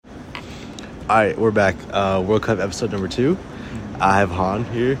All right, we're back. World Cup episode number 2. I have Han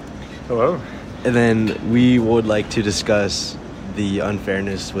here. Hello. And then we would like to discuss the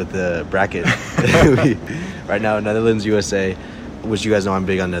unfairness with the bracket. Right now, Netherlands, USA, which you guys know I'm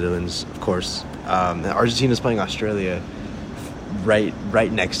big on Netherlands, of course. Argentina's playing Australia right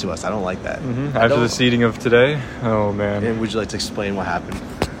next to us. I don't like that. Mm-hmm. After the seeding of today? Oh, man. And would you like to explain what happened?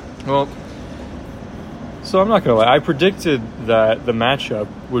 Well, so I'm not going to lie. I predicted that the matchup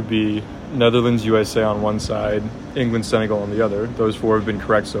would be Netherlands, USA on one side, England, Senegal on the other. Those 4 have been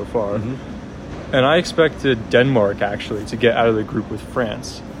correct so far. Mm-hmm. And I expected Denmark, actually, to get out of the group with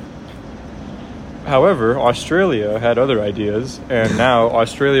France. However, Australia had other ideas, and now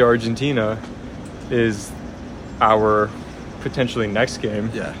Australia, Argentina is our potentially next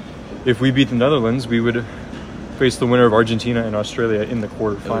game. Yeah. If we beat the Netherlands, we would face the winner of Argentina and Australia in the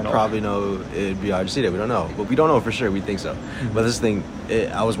quarterfinal. We probably know it'd be Argentina. We don't know. But we don't know for sure. We think so. Mm-hmm. But this thing,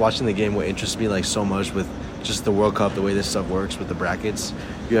 I was watching the game. What interests me like so much with just the World Cup, the way this stuff works with the brackets,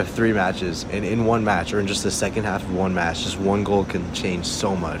 you have 3 matches. And in one match, or in just the second half of one match, just one goal can change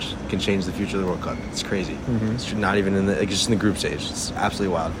so much. It can change the future of the World Cup. It's crazy. Mm-hmm. It's not even in the, just in the group stage. It's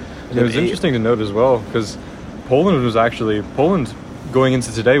absolutely wild. And it was interesting to note as well, because Poland going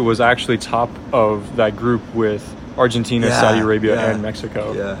into today was actually top of that group with Argentina, Saudi Arabia, and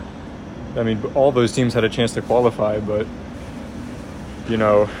Mexico. Yeah. I mean, all those teams had a chance to qualify, but, you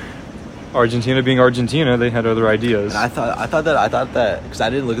know, Argentina being Argentina, they had other ideas. And I thought that because I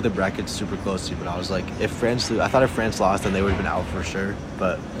didn't look at the brackets super closely, but I was like, if France lost, then they would have been out for sure.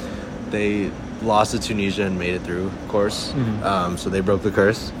 But they lost to Tunisia and made it through, of course. Mm-hmm. So they broke the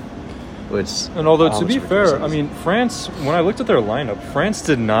curse. And although, to be fair, I mean, France, when I looked at their lineup, France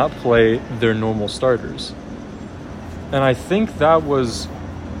did not play their normal starters. And I think that was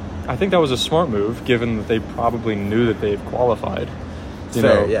a smart move, given that they probably knew that they've qualified.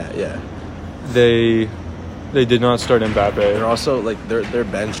 Fair, yeah. They did not start Mbappe. They're also, like, their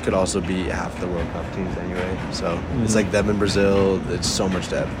bench could also be half the World Cup teams anyway. So, It's like them in Brazil. It's so much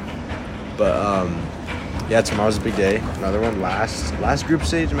depth. But, tomorrow's a big day. Another one, last group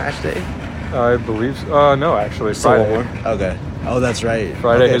stage match day? I believe so. No, actually, Friday. Okay. Oh, that's right.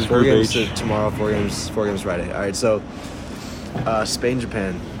 Friday is 4 games Group H. Tomorrow, 4 games Friday. All right, so Spain,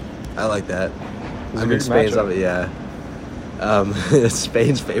 Japan. I like that. I mean, Spain's of it, yeah.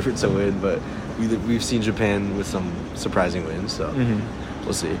 Spain's favorite to win, but we've seen Japan with some surprising wins, so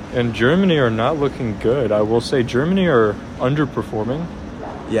we'll see. And Germany are not looking good. I will say Germany are underperforming.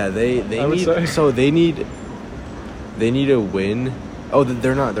 Yeah, they need a win. Oh,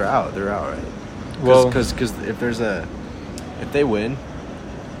 they're not. They're out. They're out, right? Well, because if they win,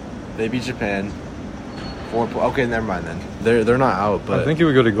 they beat Japan. 4 points. Okay, never mind then. They're not out, but I think it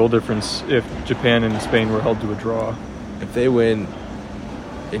would go to goal difference if Japan and Spain were held to a draw. If they win,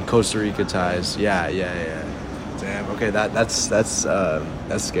 and Costa Rica ties, yeah. Damn. Okay, that's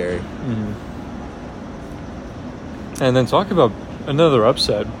scary. Mm-hmm. And then talk about another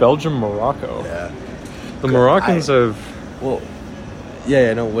upset, Belgium, Morocco. Yeah. The Moroccans have. Well,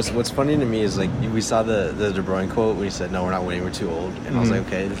 yeah. No. What's funny to me is like we saw the De Bruyne quote when he said, "No, we're not winning. We're too old." And I was like,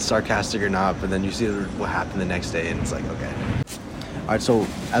 "Okay, it's sarcastic or not?" But then you see what happened the next day, and it's like, okay. All right. So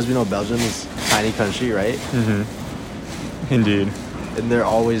as we know, Belgium is a tiny country, right? Mm-hmm. Indeed. And they're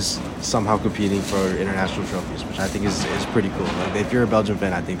always somehow competing for international trophies, which I think is pretty cool. Like if you're a Belgian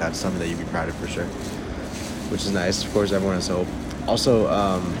fan, I think that's something that you'd be proud of for sure. Which is nice. Of course, everyone has hope. Also,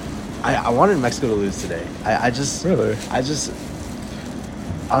 I wanted Mexico to lose today. I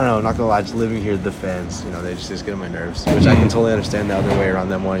don't know, not gonna lie, just living here, the fans, they just get on my nerves, which I can totally understand the other way around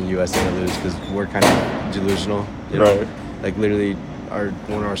them wanting USA to lose because we're kind of delusional, Right. Like literally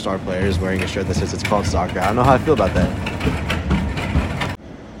one of our star players wearing a shirt that says it's called soccer. I don't know how I feel about that.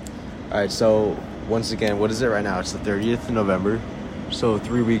 All right, so once again, what is it right now? It's the 30th of November. So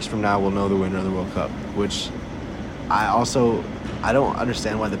 3 weeks from now, we'll know the winner of the World Cup, which I don't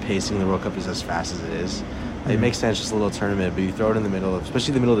understand why the pacing of the World Cup is as fast as it is. It makes sense, just a little tournament, but you throw it in the middle of,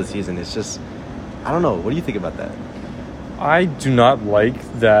 especially the middle of the season, it's just, I don't know. What do you think about that? I do not like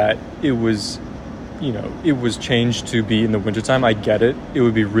that it was changed to be in the wintertime. I get it. It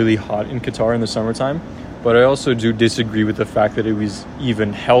would be really hot in Qatar in the summertime, but I also do disagree with the fact that it was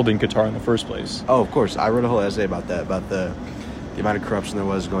even held in Qatar in the first place. Oh, of course. I wrote a whole essay about that, about the amount of corruption there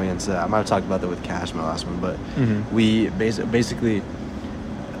was going into, I might have talked about that with Cash, my last one, but we basically,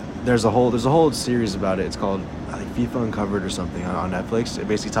 there's a whole series about it. It's called, I think, FIFA Uncovered or something on Netflix. It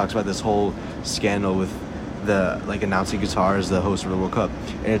basically talks about this whole scandal with announcing Qatar as the host for the World Cup.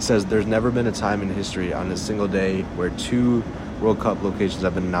 And it says there's never been a time in history on a single day where 2 World Cup locations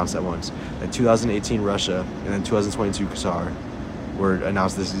have been announced at once. Like 2018 Russia and then 2022 Qatar were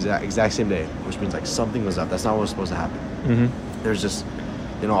announced this exact same day, which means like something was up. That's not what was supposed to happen. Mm-hmm. There's just,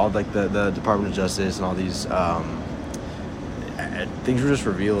 all like the Department of Justice and all these things were just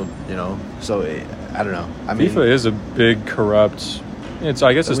revealed. So I don't know. I mean, FIFA is a big corrupt.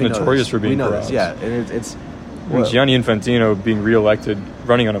 I guess it's notorious for being corrupt. Yeah, and it's. Gianni Infantino being reelected,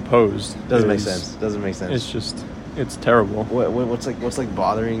 running unopposed, doesn't make sense. It's terrible. What's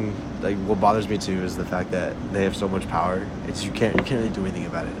bothering, what bothers me too is the fact that they have so much power. It's you can't really do anything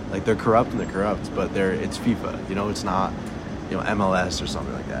about it. Like they're corrupt, but it's FIFA. It's not MLS or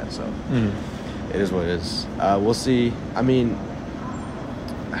something like that. So it is what it is. We'll see. I mean,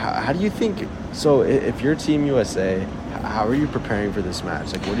 how do you think? So if you're Team USA, how are you preparing for this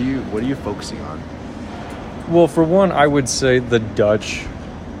match? Like what are you focusing on? Well, for one, I would say the Dutch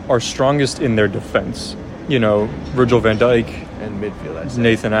are strongest in their defense. Virgil van Dijk. And midfield, I'd say.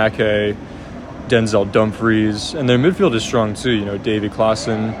 Nathan Ake, Denzel Dumfries. And their midfield is strong, too. David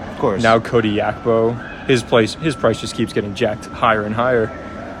Klaassen. Of course. Now Cody Gakpo. His price just keeps getting jacked higher and higher.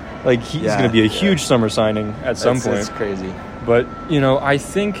 He's going to be a huge summer signing at some point. That's crazy. But, I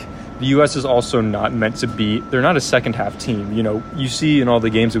think the U.S. is also not meant to be... They're not a second-half team. You see in all the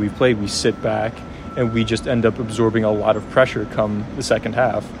games that we've played, we sit back and we just end up absorbing a lot of pressure come the second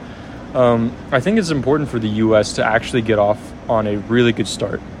half. I think it's important for the U.S. to actually get off on a really good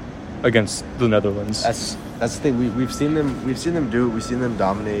start against the Netherlands. That's the thing. We've seen them do it. We've seen them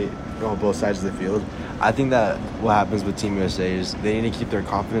dominate both sides of the field. I think that what happens with Team USA is they need to keep their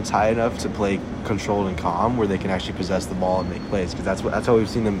confidence high enough to play controlled and calm, where they can actually possess the ball and make plays. Because that's how we've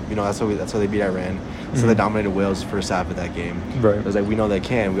seen them. That's how they beat Iran. So they dominated Wales first half of that game. Right. It was we know they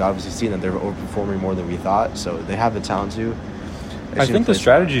can. We obviously seen that they're overperforming more than we thought. So they have the talent to. I think the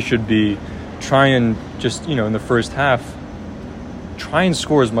strategy should be try and just in the first half try and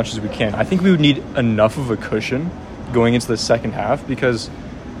score as much as we can. I think we would need enough of a cushion going into the second half because,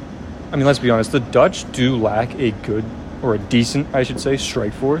 let's be honest, the Dutch do lack a good, or a decent, I should say,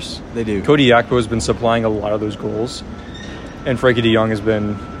 strike force. They do. Cody Gakpo has been supplying a lot of those goals, and Frankie de Jong has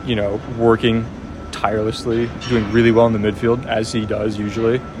been, working tirelessly, doing really well in the midfield, as he does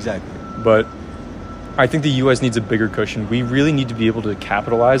usually. Exactly. But I think the U.S. needs a bigger cushion. We really need to be able to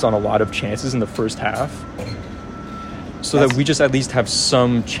capitalize on a lot of chances in the first half so that we just at least have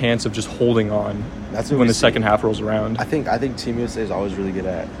some chance of just holding on when the second half rolls around. I think Team USA is always really good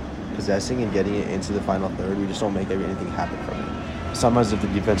at possessing and getting it into the final third. We just don't make anything happen from it. Sometimes if the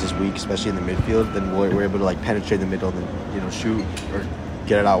defense is weak, especially in the midfield, then we're able to penetrate the middle and then shoot or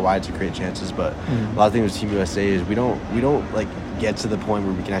get it out wide to create chances. But a lot of things with Team USA is we don't get to the point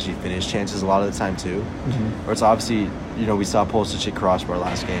where we can actually finish chances a lot of the time too. Or it's obviously we saw Pulisic crossbar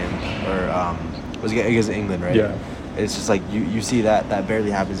last game, or was it against England, right? Yeah. It's just you see that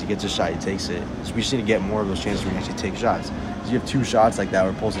barely happens. He gets a shot, he takes it. So we just need to get more of those chances where we actually take shots. So you have two shots like that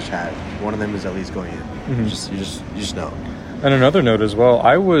where Pulisic had. One of them is at least going in. You just know. And another note as well,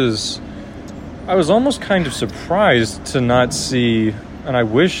 I was almost kind of surprised to not see, and I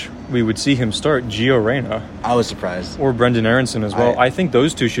wish we would see him start, Gio Reyna. I was surprised. Or Brendan Aronson as well. I think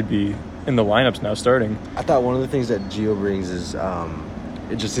those two should be in the lineups now starting. I thought one of the things that Gio brings is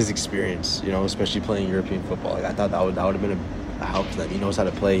just his experience, especially playing European football. I thought that would have been a help to them. He knows how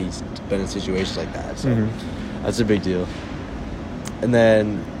to play. He's been in situations like that. So that's a big deal. And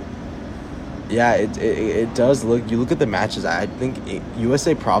then, yeah, it does look. You look at the matches. I think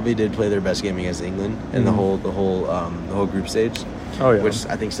USA probably did play their best game against England in the whole group stage. Oh yeah, which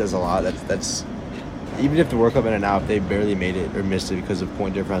I think says a lot. That's even if the World Cup ended now, if they barely made it or missed it because of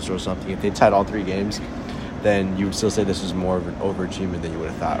point differential or something, if they tied all three games, then you would still say this was more of an overachievement than you would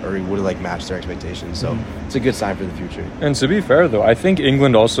have thought, or you would have matched their expectations. So it's a good sign for the future. And to be fair, though, I think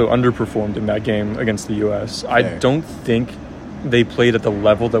England also underperformed in that game against the U.S. Fair. I don't think they played at the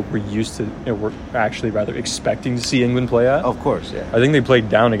level that we're used to. We're actually rather expecting to see England play at. Of course, yeah. I think they played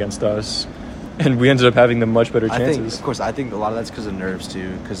down against us, and we ended up having the much better chances. I think a lot of that's because of nerves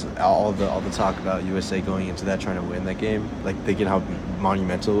too. Because all the talk about USA going into that trying to win that game, thinking how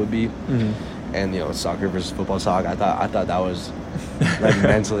monumental it would be. And soccer versus football talk. I thought that was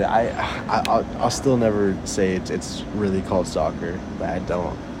mentally. I'll still never say it's really called soccer.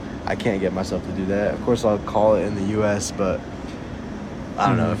 I can't get myself to do that. Of course, I'll call it in the U.S., but I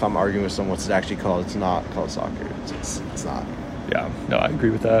don't know if I'm arguing with someone what's it actually called. It's not called soccer. It's not. Yeah, no, I agree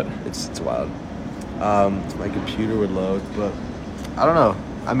with that. It's wild. My computer would load, but I don't know.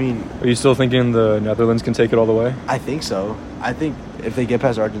 I mean, are you still thinking the Netherlands can take it all the way? I think so. I think if they get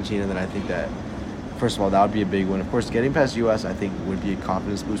past Argentina, then I think that, first of all, that would be a big win. Of course, getting past U.S., I think, would be a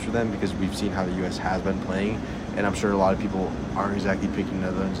confidence boost for them because we've seen how the U.S. has been playing. and I'm sure a lot of people aren't exactly picking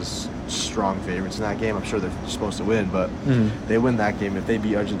Netherlands as strong favorites in that game. I'm sure they're supposed to win, but they win that game. If they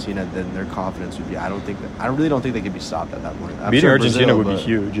beat Argentina, then their confidence would be. I really don't think they could be stopped at that point. Beating Argentina would be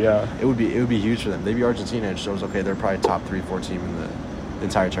huge. Yeah, it would be huge for them. They beat Argentina, it shows they're probably top 3-4 team in the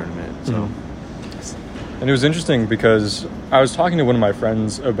entire tournament. So. And it was interesting because I was talking to one of my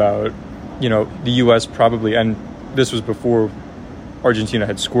friends about, the U.S. probably, and this was before Argentina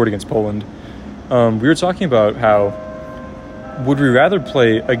had scored against Poland. We were talking about how would we rather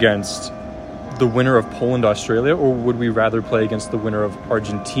play against the winner of Poland-Australia, or would we rather play against the winner of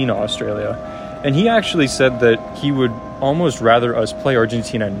Argentina-Australia? And he actually said that he would almost rather us play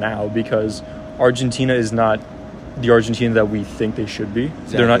Argentina now because Argentina is not the Argentina that we think they should be.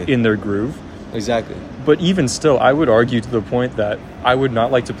 Exactly. They're not in their groove. Exactly. But even still, I would argue to the point that I would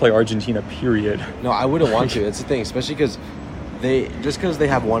not like to play Argentina, period. No, I wouldn't want to. That's the thing, especially because because they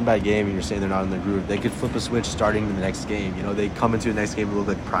have one bad game and you're saying they're not in the groove, they could flip a switch starting in the next game. They come into the next game and look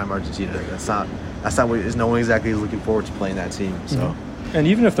like prime Argentina. That's not what is. No one exactly is looking forward to playing that team. So, and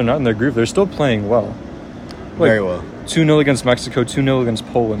even if they're not in their groove, they're still playing well. Very well. 2-0 against Mexico, 2-0 against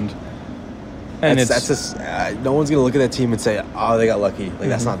Poland. And no one's gonna look at that team and say, "Oh, they got lucky."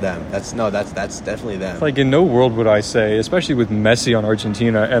 That's not them. That's definitely them. Like, in no world would I say, especially with Messi on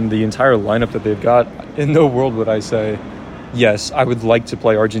Argentina and the entire lineup that they've got, in no world would I say, yes, I would like to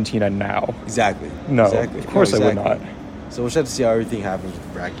play Argentina now. Exactly. No, exactly. Of course I would not. So we'll just have to see how everything happens with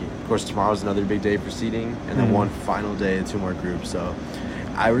the bracket. Of course, tomorrow's another big day for seeding, and then one final day, 2 more groups. So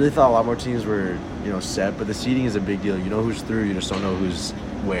I really thought a lot more teams were, set, but the seeding is a big deal. You know who's through, you just don't know who's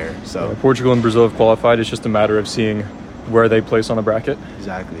where. So Portugal and Brazil have qualified. It's just a matter of seeing where they place on the bracket.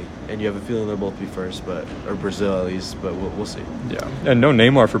 Exactly. And you have a feeling they'll both be first, or Brazil at least, but we'll see. Yeah. And no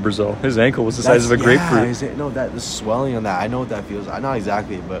Neymar for Brazil. His ankle was the size of a grapefruit. The swelling on that. I know what that feels. Not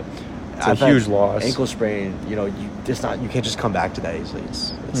exactly, but it's a huge loss. Ankle sprain, you can't just come back to that easily.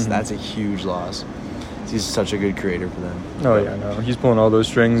 That's a huge loss. He's such a good creator for them. Oh yeah, no. He's pulling all those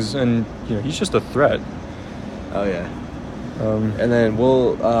strings, and he's just a threat. Oh yeah. And then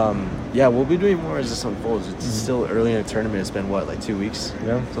we'll be doing more as this unfolds. It's still early in the tournament. It's been 2 weeks?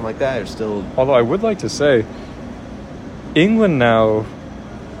 Yeah. Something like that. Or still. Although I would like to say, England now,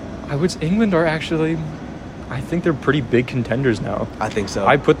 England are actually, I think they're pretty big contenders now. I think so.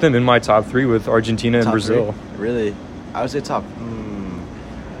 I put them in my top 3 with Argentina and Brazil. 3? Really? I would say top.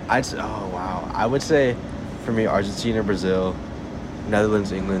 Oh wow. I would say, for me, Argentina, Brazil,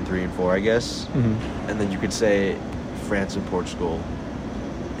 Netherlands, England, 3 and 4, I guess. And then you could say France and Portugal.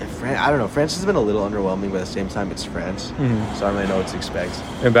 I don't know. France has been a little underwhelming, but at the same time, it's France. So I don't really know what to expect.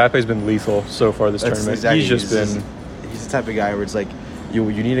 Mbappe's been lethal so far this tournament. Exactly. He's the type of guy where it's like, you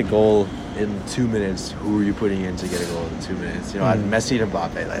need a goal in 2 minutes. Who are you putting in to get a goal in 2 minutes? Messi and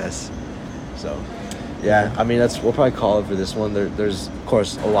Mbappe, that's. So, yeah. I mean, we'll probably call it for this one. There's of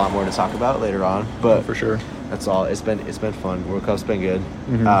course a lot more to talk about later on, but for sure, that's all. It's been fun. World Cup's been good.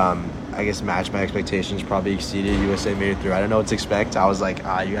 I guess matched my expectations, probably exceeded. USA made it through. I don't know what to expect. I was like,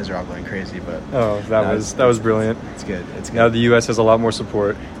 you guys are all going crazy, but that was brilliant. It's good. Now the US has a lot more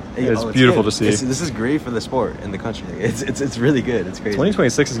support. It's beautiful to see. This is great for the sport in the country. It's really good. It's crazy.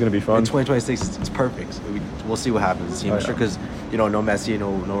 2026 is going to be fun. In 2026, it's perfect. We'll see what happens. I'm sure because no Messi,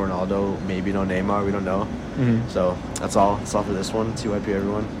 no Ronaldo, maybe no Neymar. We don't know. So that's all. That's all for this one. TYP,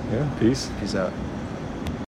 everyone. Yeah. Peace out.